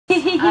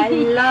I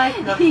like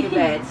lucky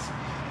beds.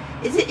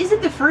 Is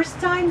it the first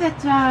time that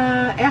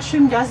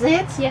Airstream does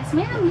it? Yes,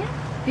 ma'am. Yeah.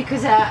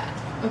 Because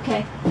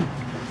okay,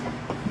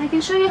 I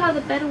can show you how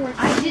the bed works.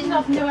 I did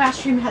not know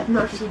Airstream had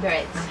Murphy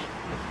beds.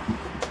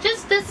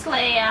 Just this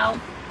layout.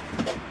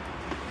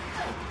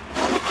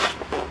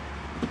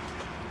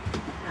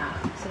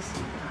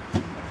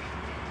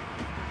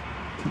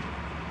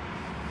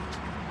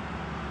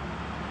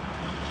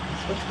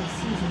 What we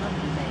see is not the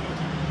bed.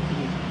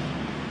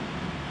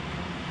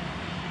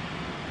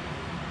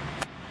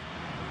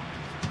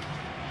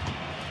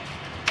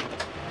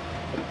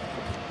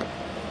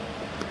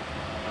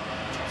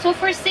 So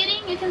for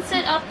sitting, you can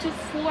sit up to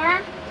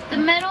 4. The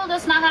middle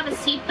does not have a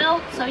seat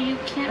belt, so you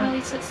can't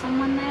really sit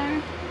someone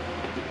there.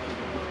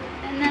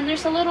 And then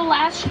there's a little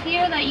latch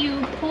here that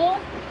you pull,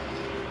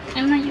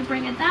 and then you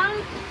bring it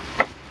down.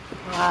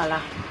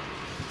 Voila.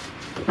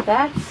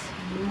 That's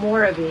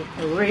more of a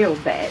real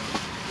bed.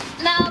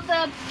 Now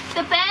the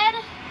bed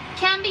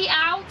can be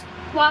out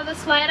while the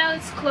slide out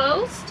is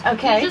closed.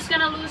 Okay. You're just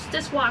gonna lose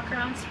this walk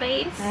around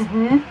space.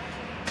 Mm-hmm.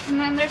 And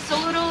then there's a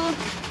little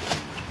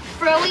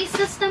froey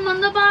system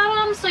on the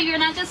bottom, so you're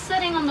not just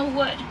sitting on the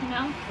wood, you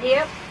know?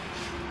 Yep.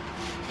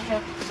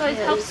 So it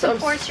helps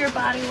support your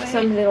body weight.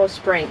 Some little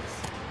springs.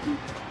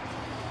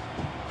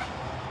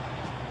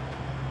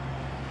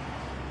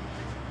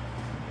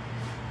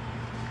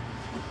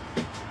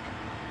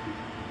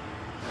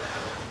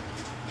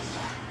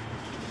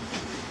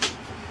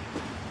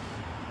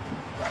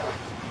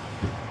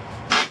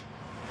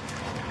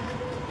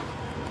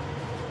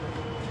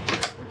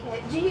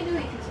 Do you know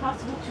if it's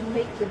possible to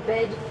make the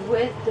bed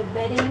with the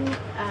bedding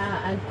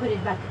and put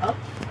it back up?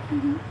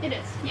 Mm-hmm. It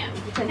is, yeah.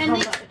 It depends And how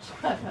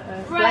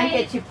much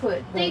blanket you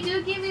put. But they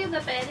do give you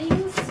the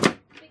beddings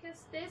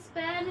because this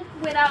bed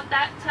without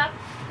that top,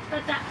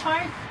 but that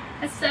part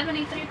is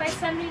 73 by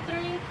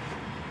 73.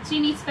 So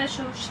you need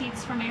special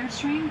sheets from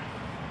Airstream.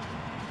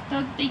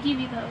 So they give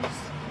you those.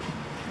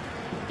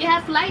 You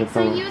have lights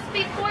and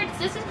USB ports.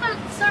 This is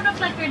sort of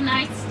like your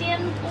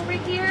nightstand over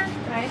here.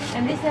 Right.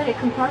 And is that a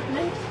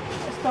compartment?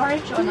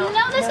 Storage or not?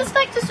 No, this is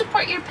like to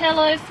support your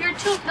pillow. If you're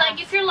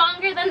if you're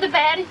longer than the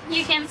bed,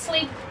 you can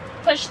sleep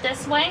push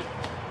this way.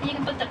 And you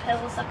can put the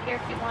pillows up here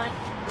if you want.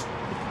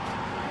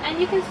 And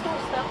you can store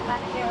stuff back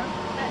here.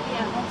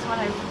 Yeah, that's what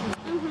I was.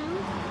 Mm-hmm.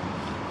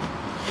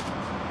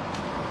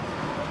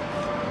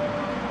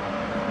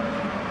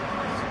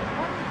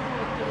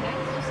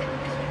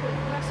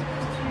 We're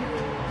supposed to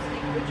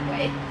sleep which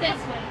way?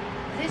 This way.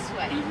 This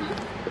way. Mm-hmm.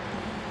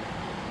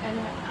 And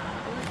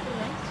what's the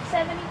next?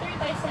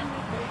 73 by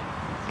 73.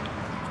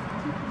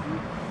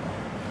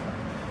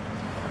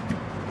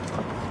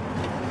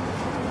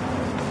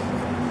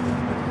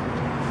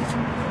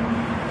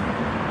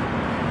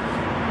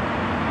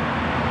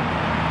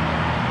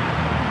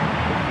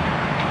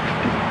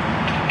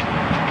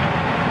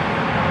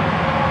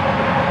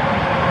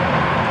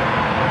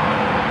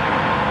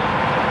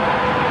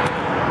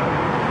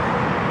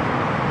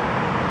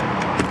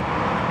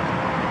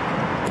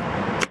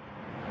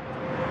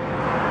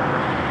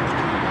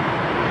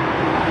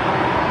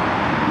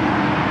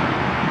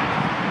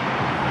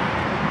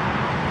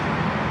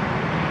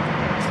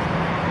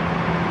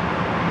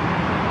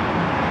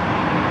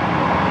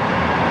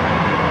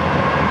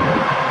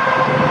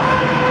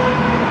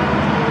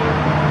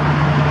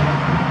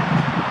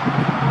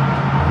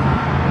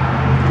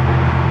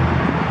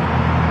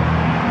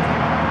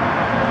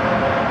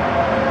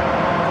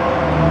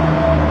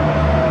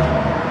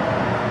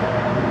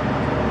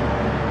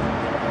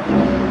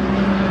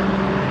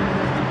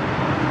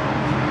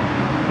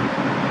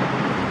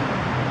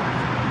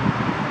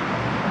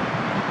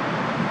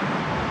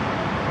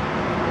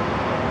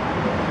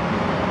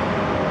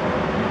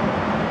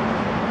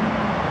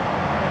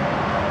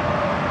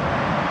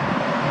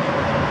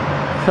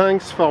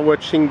 Thanks for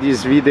watching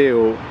this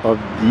video of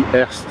the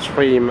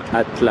Airstream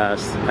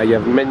Atlas. I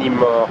have many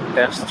more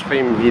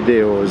Airstream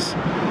videos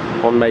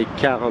on my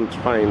Car and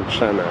Train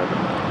channel.